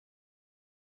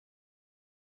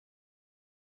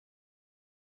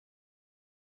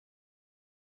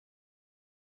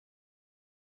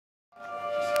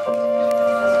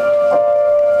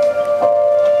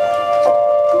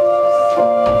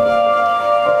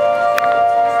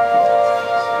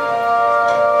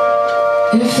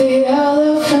If the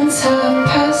elephants have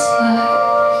past life,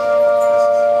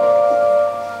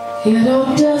 yet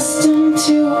are destined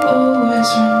to always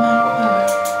remember,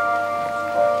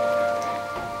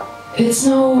 it's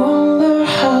no wonder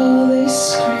how they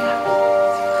scream.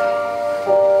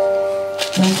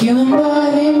 Like you and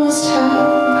I, they must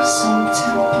have some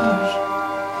temper,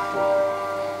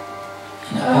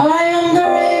 and I am the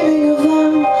raving of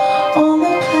them on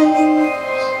the plains,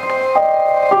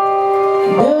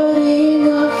 dirtying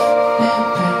up their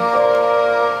bed,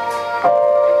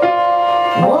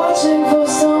 watching for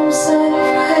some sign of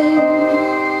rain,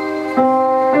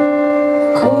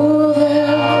 cool their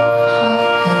heart.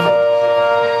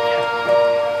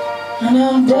 And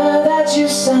I'm dead that you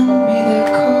send me their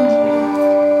call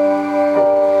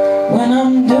when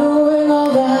I'm doing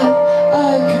all that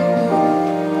I can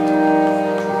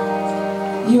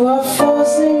do. You are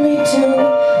forcing me to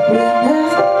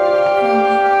remember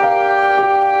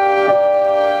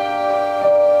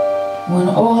when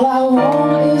all I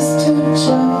want is to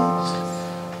just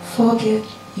forget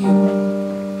you.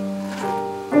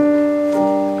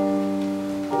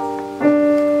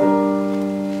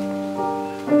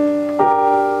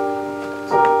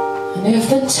 And if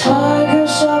the tiger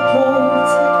shall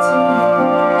protect me,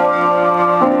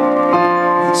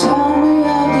 tell me I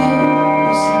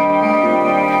did something.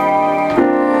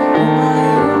 When my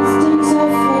instincts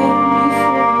have failed me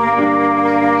for,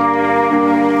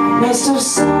 I must have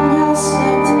somehow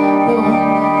slept the whole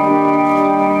night.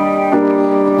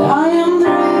 I am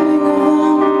dreaming of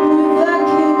them with that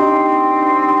kid,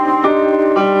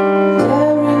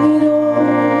 tearing it all.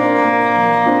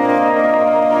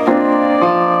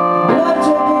 Blood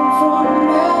dripping from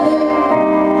their lips,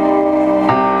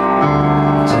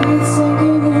 teeth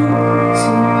sinking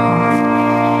into heart.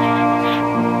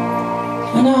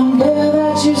 And I'm there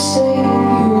that you say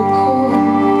you were cold,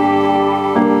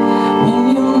 when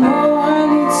you know I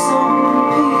need some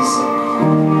peace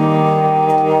of mind.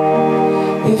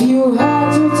 If you had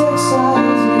to take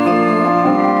sides with me,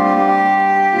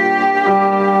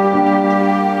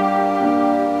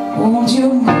 won't you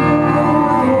move your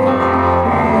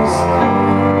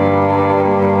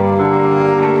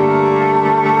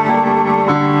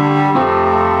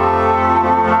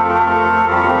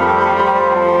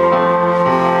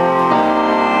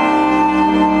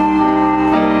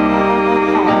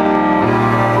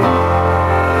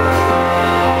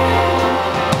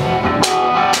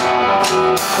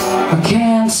I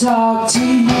can't talk to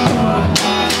you.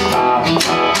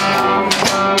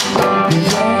 You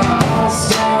lay us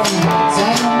down,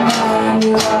 take my mind,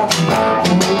 you up,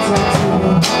 and we talk to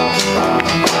you.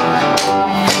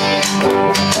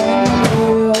 And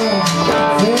we'll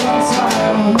feel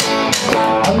time.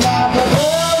 I'm not the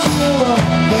girl you were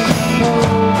thinking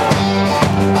of.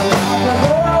 I'm not the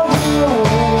girl you were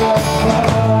thinking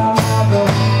of. I'm not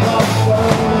the girl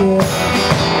you were.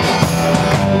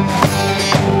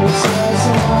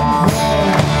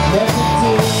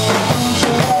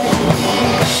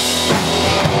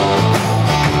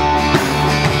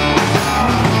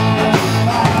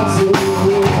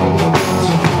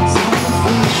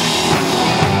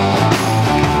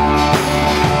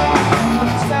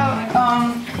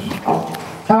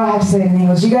 I have to say it in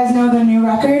English. You guys know their new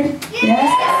record?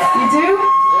 Yes? You do?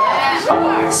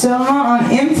 So I'm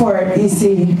on import, you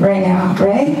see, right now,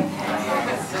 right?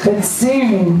 But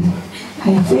soon,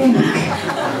 I think,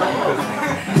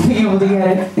 I'll be able to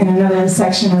get it in another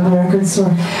section of the record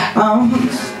store.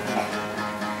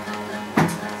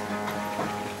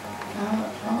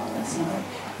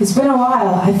 It's been a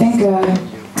while. I think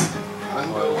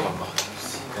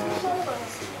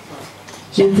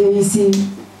j'étais ici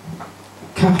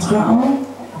 4 ans.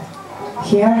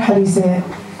 Here, how do you say it?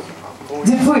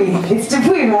 Depuis. It's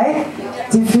depuis, right?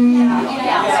 Depuis.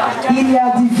 Il y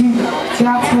a depuis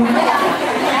 4 ans.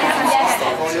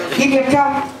 Il y a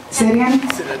 4. C'est rien?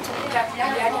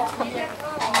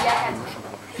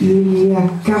 Il y a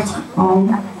 4 ans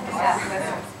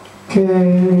que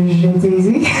j'étais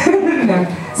ici. No,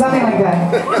 something like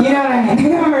that. You know what I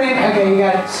mean? Right? Okay, you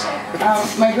got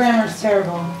it. My grammar's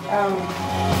terrible.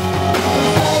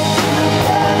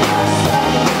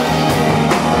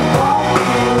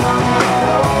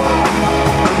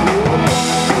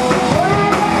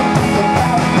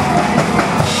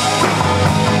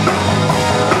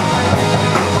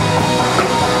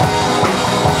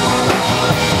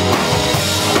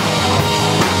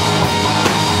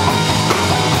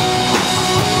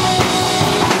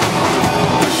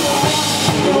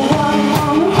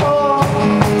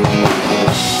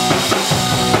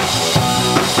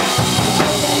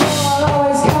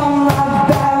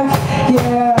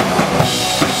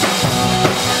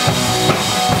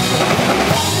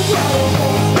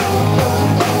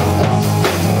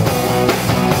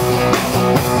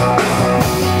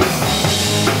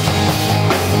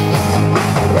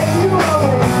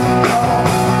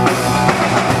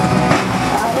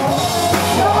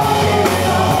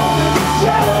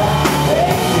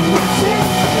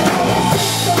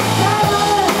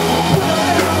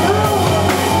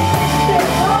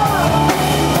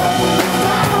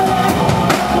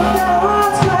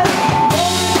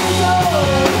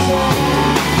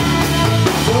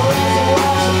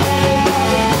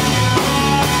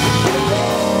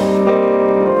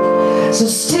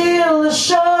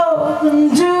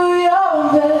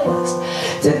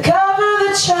 cover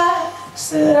the tracks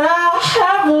that I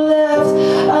have left.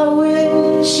 I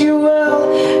wish you well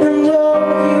and hope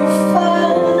you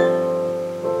find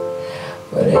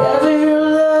whatever you're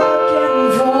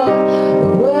looking for. The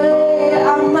way I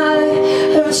might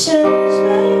have changed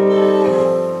my mind,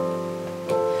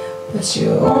 but you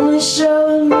only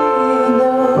showed me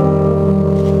the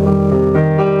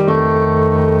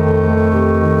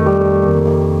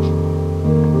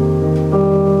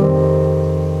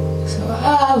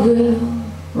I will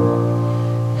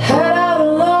head out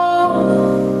alone,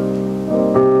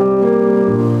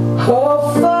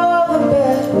 hope for the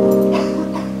best,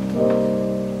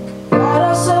 write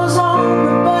ourselves on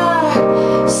the back,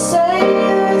 say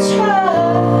the try.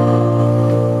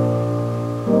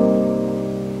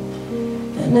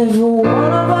 And if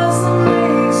one of us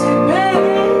makes it big,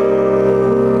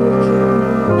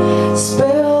 we can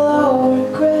spill our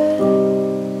regret.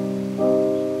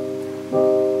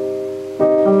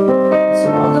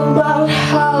 About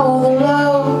how the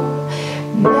love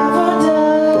never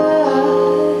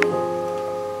died.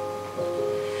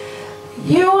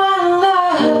 You and I,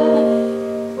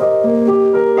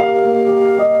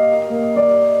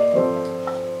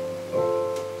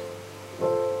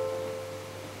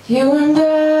 you and I.